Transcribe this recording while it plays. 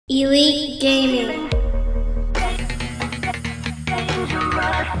Elite Gaming.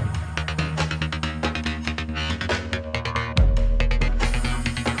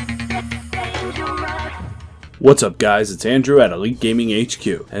 What's up guys, it's Andrew at Elite Gaming HQ,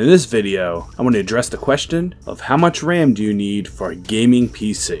 and in this video I want to address the question of how much RAM do you need for a gaming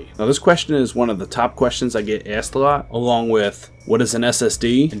PC. Now this question is one of the top questions I get asked a lot, along with what is an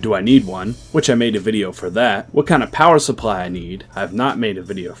SSD and do I need one, which I made a video for that, what kind of power supply I need, I have not made a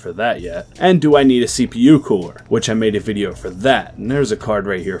video for that yet, and do I need a CPU cooler, which I made a video for that, and there's a card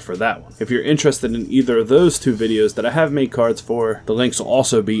right here for that one. If you're interested in either of those two videos that I have made cards for, the links will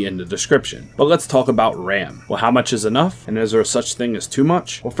also be in the description. But let's talk about RAM. Well, how much is enough, and is there such thing as too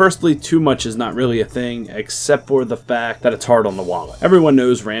much? Well, firstly, too much is not really a thing, except for the fact that it's hard on the wallet. Everyone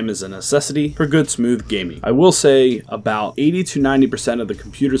knows RAM is a necessity for good smooth gaming. I will say about 80 to 90% of the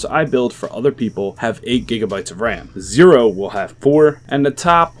computers I build for other people have 8 gigabytes of RAM. Zero will have 4, and the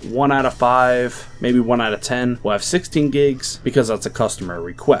top 1 out of 5, maybe 1 out of 10 will have 16 gigs because that's a customer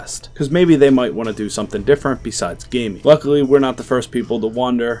request. Because maybe they might want to do something different besides gaming. Luckily, we're not the first people to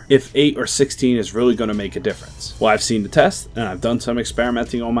wonder if 8 or 16 is really going to make a difference. Well, I've seen the test and I've done some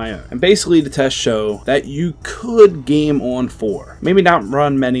experimenting on my own. And basically the tests show that you could game on 4. Maybe not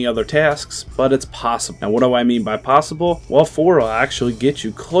run many other tasks, but it's possible. Now what do I mean by possible? Well, 4 will actually get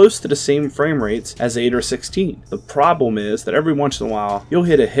you close to the same frame rates as 8 or 16. The problem is that every once in a while you'll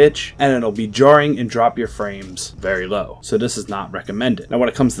hit a hitch and it'll be jarring and drop your frames very low. So this is not recommended. Now when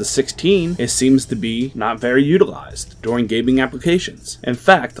it comes to 16, it seems to be not very utilized during gaming applications. In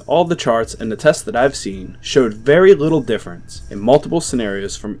fact, all the charts and the tests that I've seen showed very little difference in multiple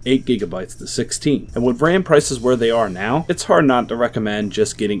scenarios from 8 gigabytes to 16. And with RAM prices where they are now, it's hard not to recommend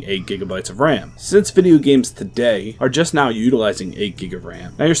just getting 8 gigabytes of RAM. Since video games today are just now utilizing 8 gig of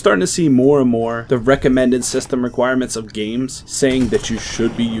RAM, now you're starting to see more and more the recommended system requirements of games saying that you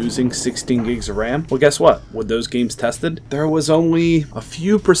should be using 16 gigs of RAM. Well, guess what? With those games tested, there was only a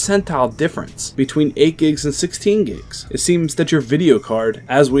few percentile difference between 8 gigs and 16 gigs. It seems that your video card,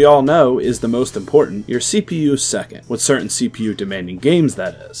 as we all know, is the most important. Your CPU is second, with certain CPU demanding games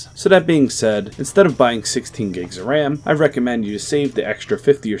that is. So that being said, instead of buying 16 gigs of RAM, I recommend you to save the extra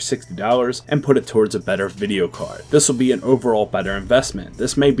 $50 or $60 and put it towards a better video card. This will be an overall better investment.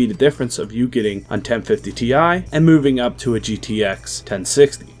 This may be the difference of you getting a 1050 Ti and moving up to a GTX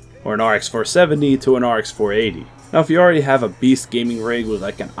 1060, or an RX 470 to an RX 480. Now if you already have a beast gaming rig with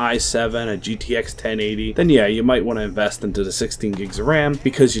like an i7, a GTX 1080, then yeah, you might want to invest into the 16 gigs of RAM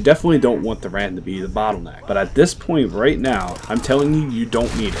because you definitely don't want the RAM to be the bottleneck. But at this point right now, I'm telling you, you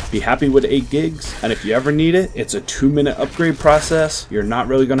don't need it. Be happy with 8 gigs, and if you ever need it, it's a 2-minute upgrade process. You're not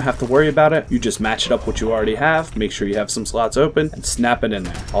really going to have to worry about it. You just match it up what you already have, make sure you have some slots open, and snap it in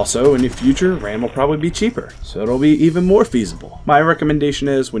there. Also, in the future, RAM will probably be cheaper, so it'll be even more feasible. My recommendation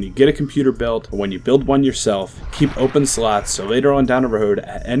is when you get a computer built, or when you build one yourself, keep open slots so later on down the road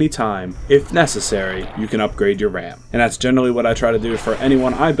at any time, if necessary, you can upgrade your RAM. And that's generally what I try to do for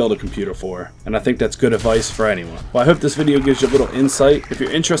anyone I build a computer for, and I think that's good advice for anyone. Well, I hope this video gives you a little insight. If you're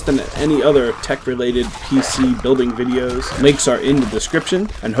interested in any other tech-related PC building videos, links are in the description,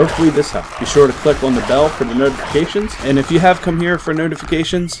 and hopefully this helped. Be sure to click on the bell for the notifications, and if you have come here for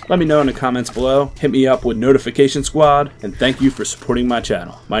notifications, let me know in the comments below. Hit me up with Notification Squad, and thank you for supporting my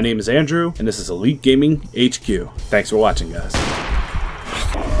channel. My name is Andrew, and this is Elite Gaming HQ. Thanks for watching, guys.